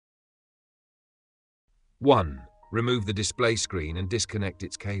1. Remove the display screen and disconnect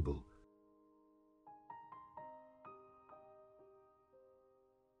its cable.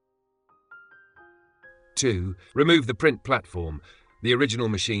 2. Remove the print platform. The original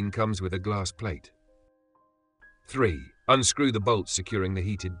machine comes with a glass plate. 3. Unscrew the bolts securing the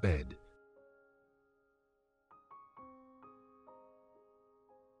heated bed.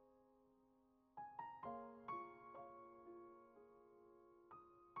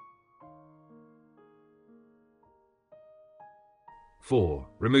 4.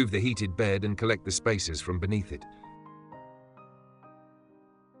 Remove the heated bed and collect the spacers from beneath it.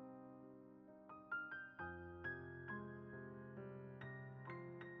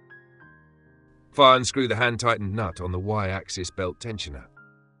 5. Unscrew the hand-tightened nut on the Y-axis belt tensioner.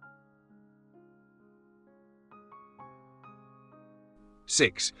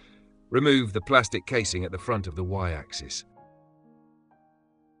 6. Remove the plastic casing at the front of the Y-axis.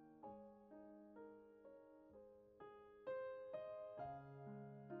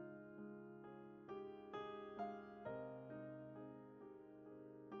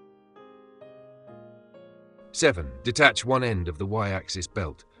 7. Detach one end of the Y-axis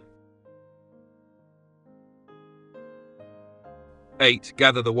belt. 8.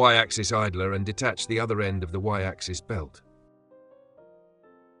 Gather the Y-axis idler and detach the other end of the Y-axis belt.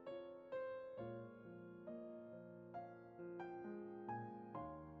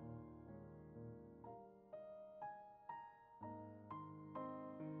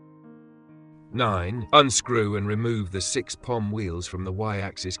 9. Unscrew and remove the 6 POM wheels from the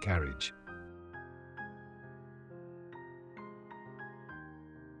Y-axis carriage.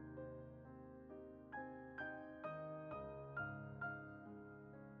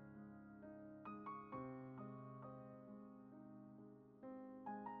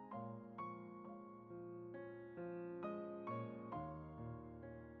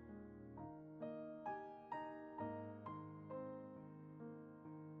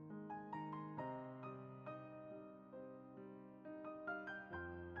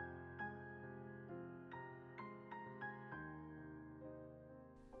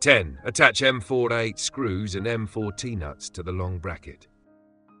 10. Attach M4-8 screws and M4 T-nuts to the long bracket.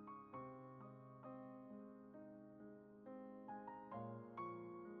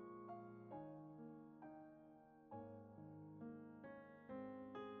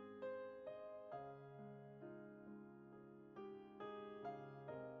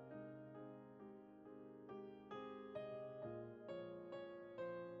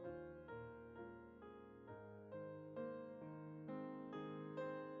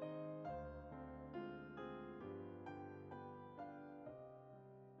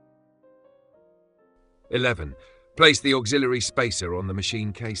 11. Place the auxiliary spacer on the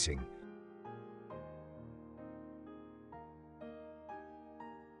machine casing.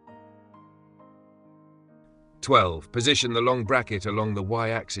 12. Position the long bracket along the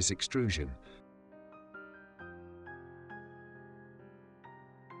Y-axis extrusion.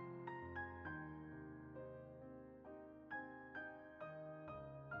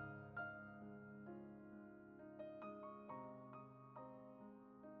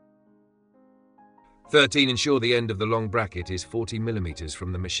 13. Ensure the end of the long bracket is 40 mm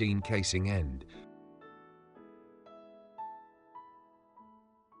from the machine casing end.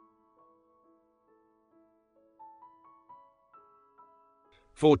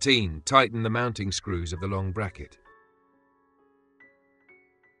 14. Tighten the mounting screws of the long bracket.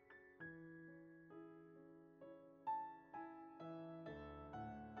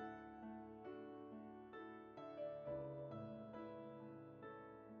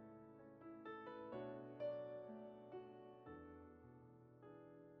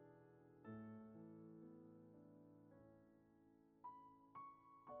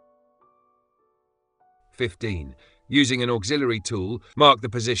 15. Using an auxiliary tool, mark the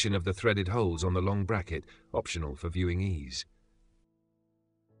position of the threaded holes on the long bracket, optional for viewing ease.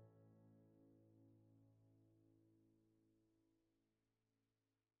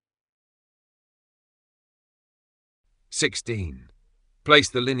 16. Place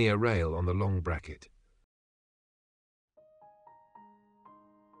the linear rail on the long bracket.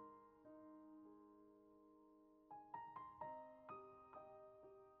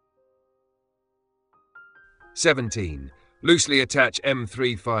 17. Loosely attach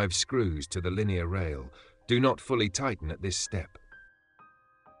M35 screws to the linear rail. Do not fully tighten at this step.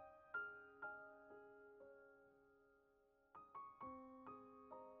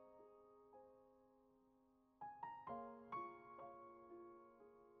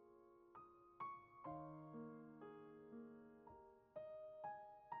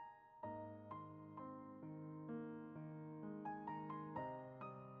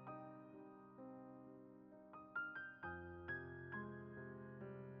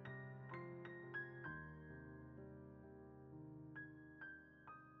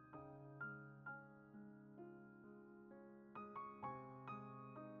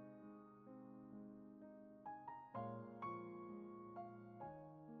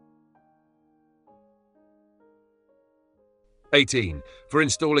 18. For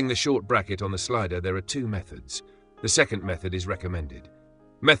installing the short bracket on the slider, there are two methods. The second method is recommended.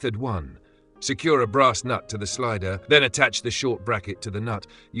 Method 1. Secure a brass nut to the slider, then attach the short bracket to the nut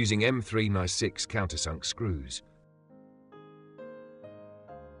using M3/6 countersunk screws.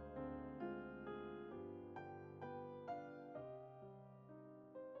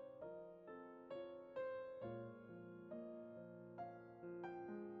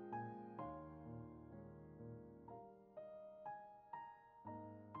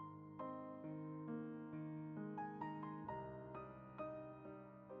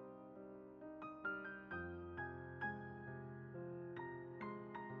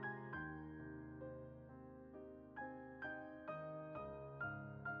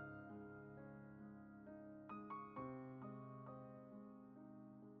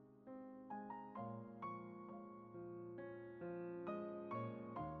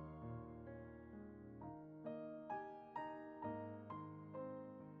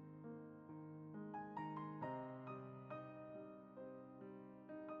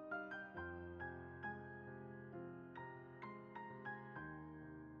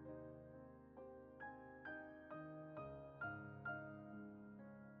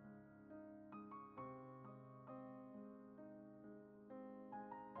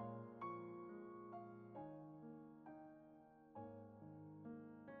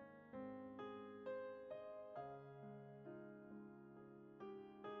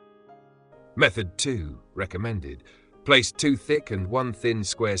 Method 2, recommended. Place 2 thick and 1 thin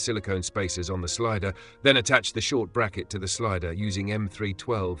square silicone spacers on the slider, then attach the short bracket to the slider using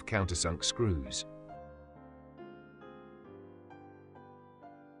M312 countersunk screws.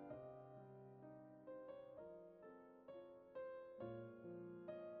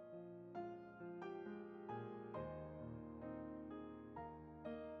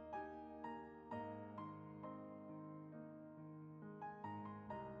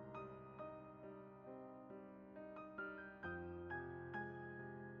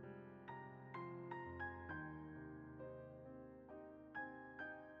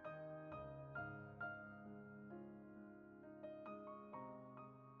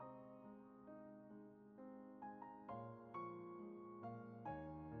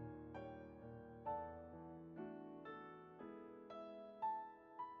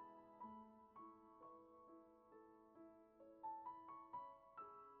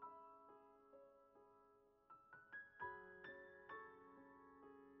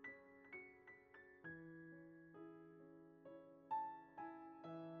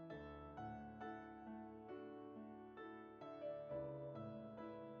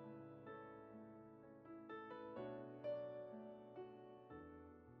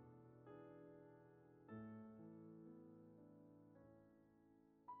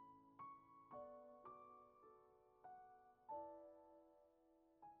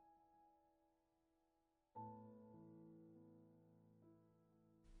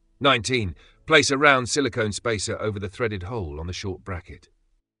 "19. Place a round silicone spacer over the threaded hole on the short bracket.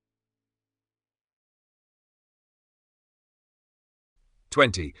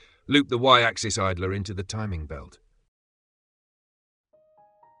 20. Loop the Y-axis idler into the timing belt.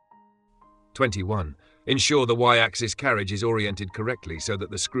 21. Ensure the Y-axis carriage is oriented correctly so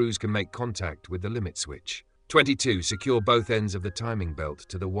that the screws can make contact with the limit switch. 22. Secure both ends of the timing belt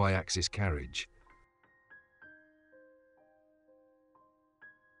to the Y-axis carriage.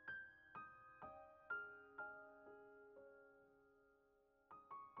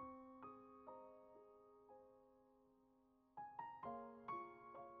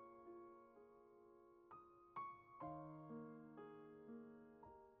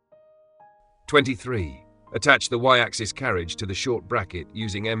 23. Attach the Y-axis carriage to the short bracket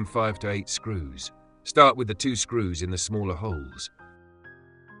using M5 to 8 screws. Start with the 2 screws in the smaller holes.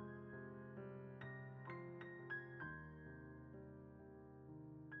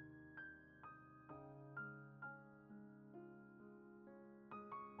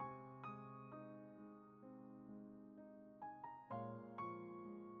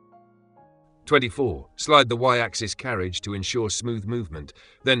 24. Slide the Y-axis carriage to ensure smooth movement,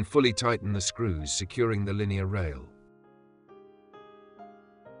 then fully tighten the screws, securing the linear rail.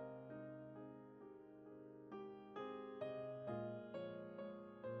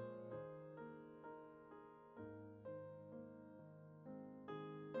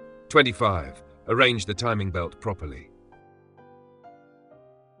 25. Arrange the timing belt properly.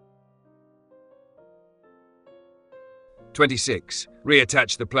 26.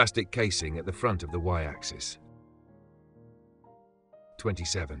 Reattach the plastic casing at the front of the Y-axis.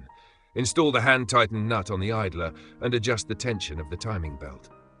 27. Install the hand-tightened nut on the idler and adjust the tension of the timing belt.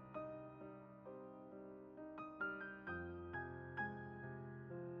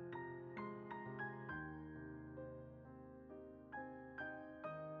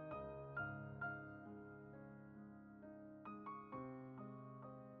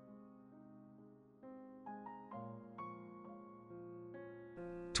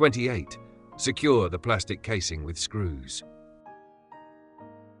 28. Secure the plastic casing with screws.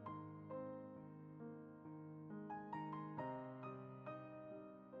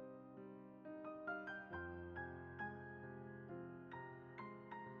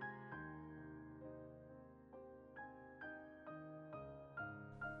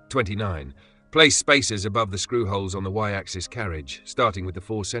 29. Place spacers above the screw holes on the Y-axis carriage, starting with the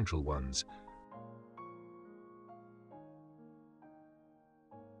 4 central ones.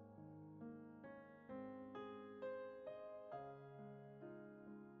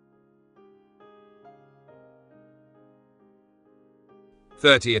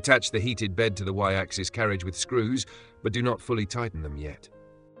 30. Attach the heated bed to the Y-axis carriage with screws, but do not fully tighten them yet.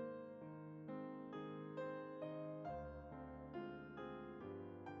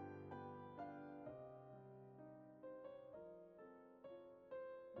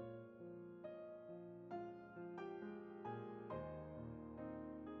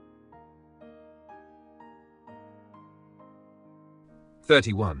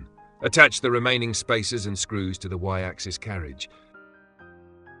 31. Attach the remaining spacers and screws to the Y-axis carriage.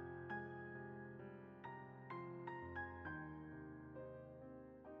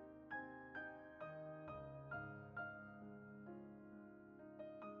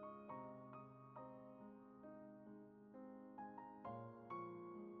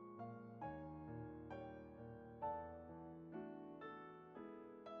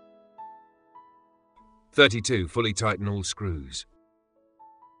 32. Fully tighten all screws.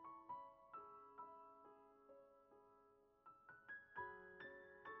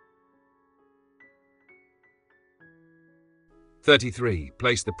 33.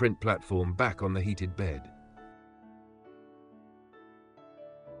 Place the print platform back on the heated bed.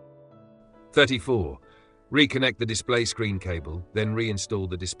 34. Reconnect the display screen cable, then reinstall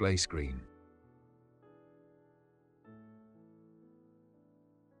the display screen.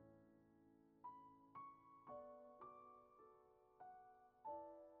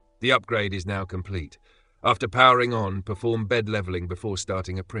 The upgrade is now complete. After powering on, perform bed leveling before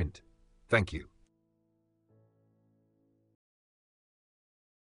starting a print. Thank you.